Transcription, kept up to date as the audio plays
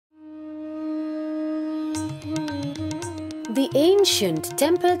The ancient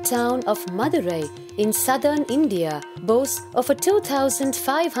temple town of Madurai in southern India boasts of a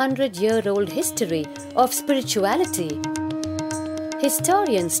 2,500-year-old history of spirituality.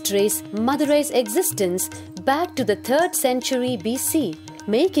 Historians trace Madurai's existence back to the 3rd century BC,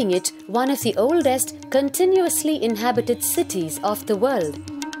 making it one of the oldest continuously inhabited cities of the world.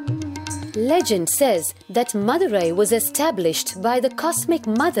 Legend says that Madurai was established by the cosmic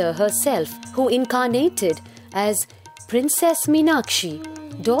mother herself, who incarnated as Princess Meenakshi,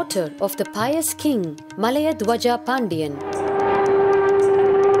 daughter of the pious king Malayadhwaja Pandian.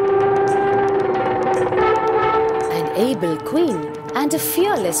 An able queen and a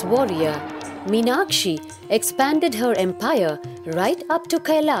fearless warrior, Meenakshi expanded her empire right up to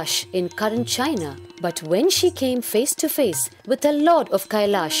Kailash in current China. But when she came face to face with the Lord of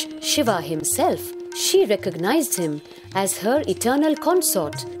Kaliash, Shiva himself, she recognized him as her eternal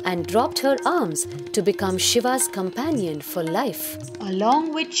consort and dropped her arms to become Shiva's companion for life.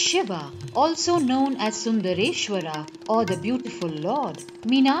 Along with Shiva, also known as Sundareshwara or the beautiful Lord,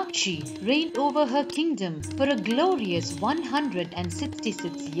 Meenakshi reigned over her kingdom for a glorious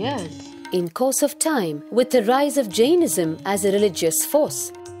 166 years. In course of time, with the rise of Jainism as a religious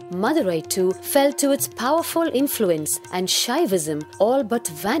force, Madurai too fell to its powerful influence, and Shaivism all but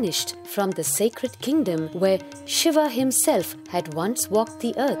vanished from the sacred kingdom where Shiva himself had once walked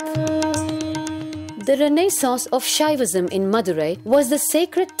the earth. The renaissance of Shaivism in Madurai was the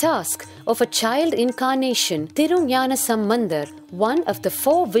sacred task of a child incarnation, Tirunjana Sambandar, one of the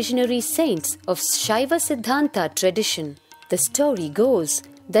 4 visionary saints of Shaiva Siddhanta tradition. The story goes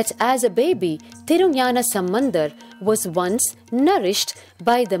that as a baby, Tirunjana Sambandar was once nourished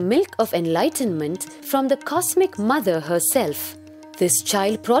by the milk of enlightenment from the cosmic mother herself. This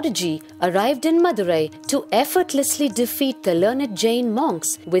child prodigy arrived in Madurai to effortlessly defeat the learned Jain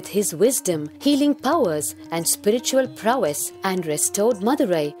monks with his wisdom, healing powers and spiritual prowess, and restored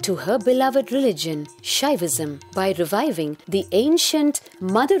Madurai to her beloved religion, Shaivism, by reviving the ancient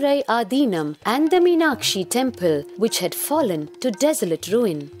Madurai Aadheenam and the Meenakshi temple, which had fallen to desolate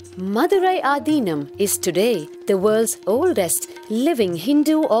ruin. Madurai Aadheenam is today the world's oldest living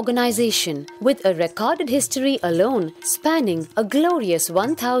Hindu organization, with a recorded history alone spanning a glorious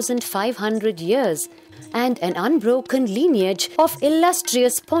 1,500 years and an unbroken lineage of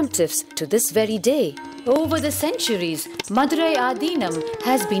illustrious pontiffs to this very day. Over the centuries, Madurai Aadheenam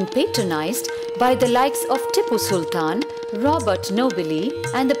has been patronized by the likes of Tipu Sultan, Robert Nobili,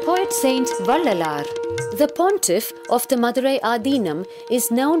 and the poet Saint Vallalar. The pontiff of the Madurai Aadheenam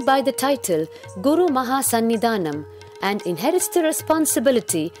is known by the title Guru Mahasannidhanam and inherits the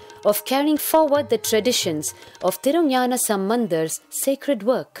responsibility of carrying forward the traditions of Tirunjana Sambandar's sacred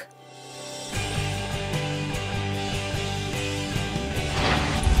work.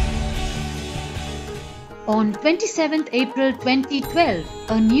 On 27th April 2012,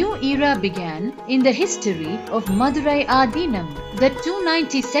 a new era began in the history of Madurai Aadheenam. The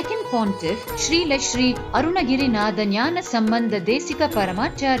 292nd Pontiff, Srila Sri Arunagirinatha Jnana Sambandha Desika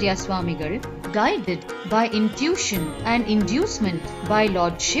Paramacharya Swamigal, guided by intuition and inducement by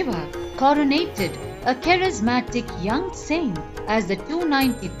Lord Shiva, coronated a charismatic young saint as the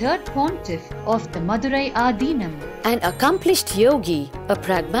 293rd Pontiff of the Madurai Aadheenam. An accomplished yogi, a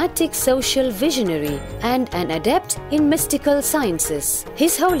pragmatic social visionary, and an adept in mystical sciences,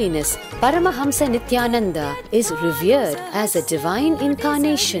 His Holiness Paramahamsa Nithyananda is revered as a divine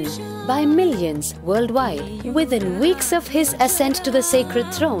incarnation by millions worldwide. Within weeks of his ascent to the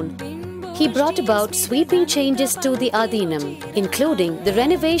sacred throne, he brought about sweeping changes to the Aadheenam, including the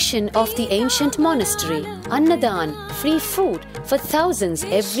renovation of the ancient monastery, Annadan, free food for thousands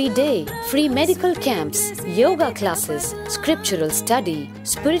every day, free medical camps, yoga classes, scriptural study,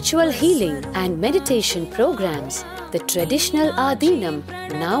 spiritual healing, and meditation programs. The traditional Aadheenam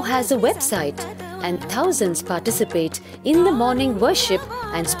now has a website, and thousands participate in the morning worship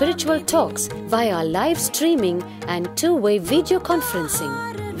and spiritual talks via live streaming and two-way video conferencing.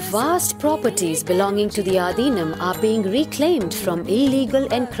 Vast properties belonging to the Aadheenam are being reclaimed from illegal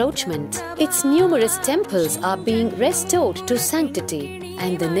encroachment. Its numerous temples are being restored to sanctity,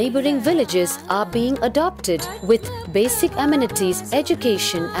 and the neighboring villages are being adopted, with basic amenities,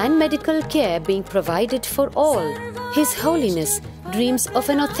 education and medical care being provided for all. His Holiness dreams of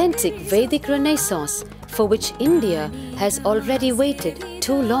an authentic Vedic Renaissance for which India has already waited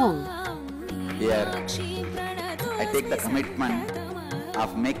too long. Here, I take the commitment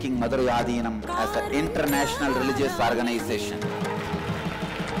of making Madurai Aadheenam as an international religious organization.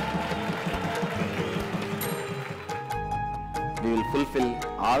 We will fulfill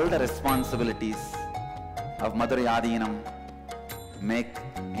all the responsibilities of Madurai Aadheenam, make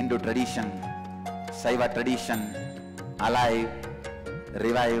Hindu tradition, Shiva tradition, alive,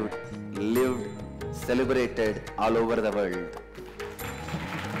 revived, lived, celebrated all over the world.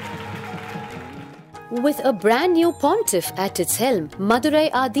 With a brand new pontiff at its helm, Madurai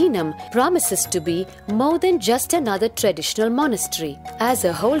Aadheenam promises to be more than just another traditional monastery, as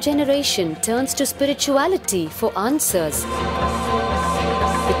a whole generation turns to spirituality for answers.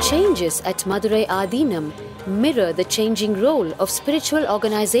 The changes at Madurai Aadheenam mirror the changing role of spiritual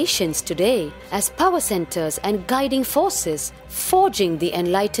organizations today as power centers and guiding forces, forging the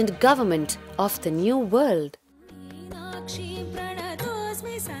enlightened government of the new world.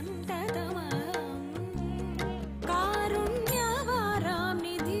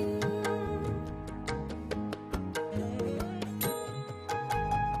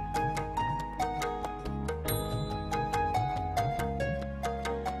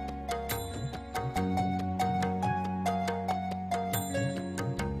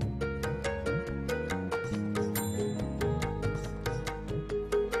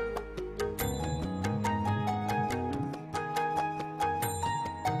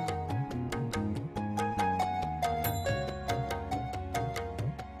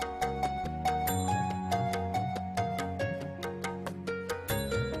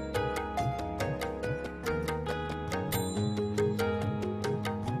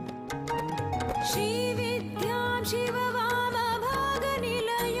 Shiva